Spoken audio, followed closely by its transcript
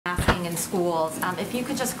in schools. If you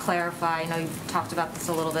could just clarify, I know you've talked about this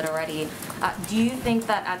a little bit already, do you think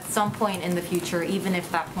that at some point in the future, even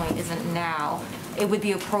if that point isn't now, it would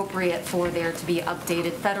be appropriate for there to be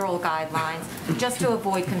updated federal guidelines just to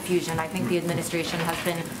avoid confusion? I think the administration has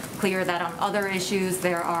been clear that on other issues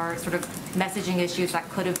there are sort of messaging issues that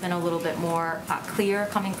could have been a little bit more clear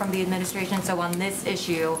coming from the administration. So on this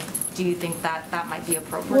issue, do you think that that might be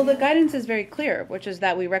appropriate? Well, the guidance is very clear, which is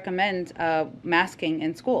that we recommend masking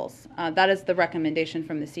in schools. That is the recommendation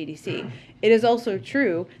from the CDC. It is also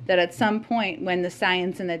true that at some point when the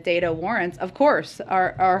science and the data warrants, of course,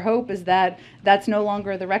 our hope is that that's no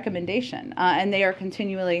longer the recommendation, and they are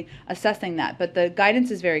continually assessing that. But the guidance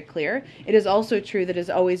is very clear. It is also true that it has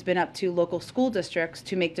always been up to local school districts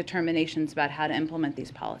to make determinations about how to implement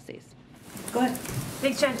these policies. Go ahead.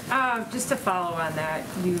 Thanks, Jen. Just to follow on that,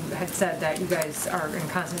 you had said that you guys are in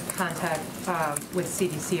constant contact with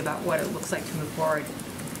CDC about what it looks like to move forward.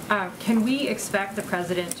 Can we expect the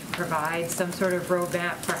president to provide some sort of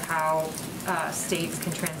roadmap for how states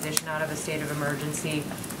can transition out of a state of emergency,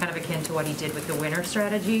 kind of akin to what he did with the winter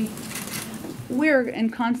strategy? We're in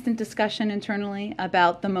constant discussion internally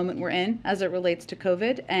about the moment we're in as it relates to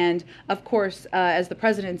COVID. And of course, as the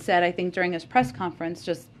president said, I think during his press conference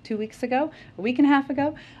just 2 weeks ago, a week and a half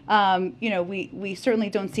ago, we certainly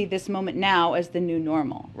don't see this moment now as the new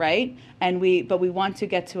normal, right? But we want to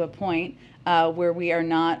get to a point where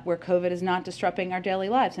COVID is not disrupting our daily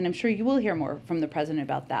lives. And I'm sure you will hear more from the president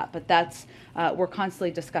about that. But we're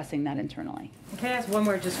constantly discussing that internally. Can I ask one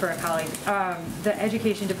more just for a colleague? The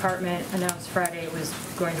Education Department announced Friday it was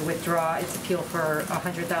going to withdraw its appeal for a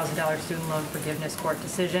 $100,000 student loan forgiveness court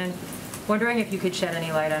decision. Wondering if you could shed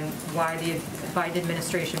any light on why the Biden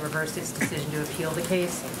administration reversed its decision to appeal the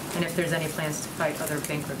case, and if there's any plans to fight other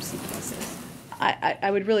bankruptcy cases. I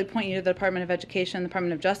would really point you to the Department of Education, the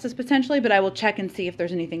Department of Justice potentially, but I will check and see if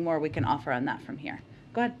there's anything more we can offer on that from here.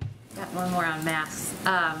 Go ahead. Got one more on masks.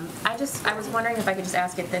 I was wondering if I could just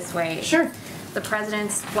ask it this way. Sure. The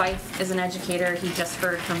president's wife is an educator. He just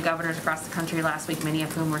heard from governors across the country last week, many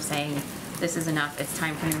of whom were saying this is enough, it's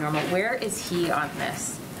time for new normal. Where is he on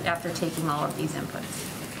this after taking all of these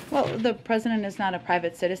inputs? Well, the president is not a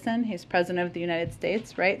private citizen. He's president of the United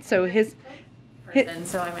States, right? So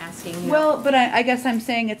So I'm asking you. Well, but I guess I'm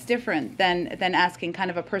saying it's different than asking kind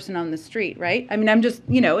of a person on the street, right? I mean, I'm just,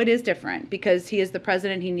 it is different because he is the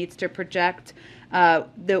president. He needs to project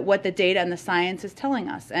what the data and the science is telling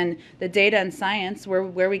us. And the data and science,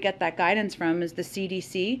 where we get that guidance from, is the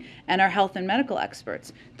CDC and our health and medical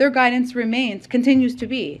experts. Their guidance continues to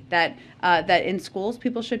be that in schools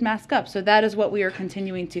people should mask up. So that is what we are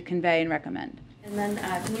continuing to convey and recommend. And then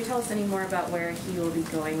can you tell us any more about where he will be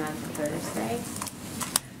going on Thursday?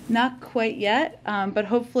 Not quite yet, but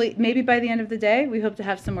hopefully, maybe by the end of the day, we hope to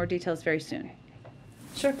have some more details very soon.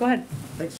 Sure, go ahead. Thanks.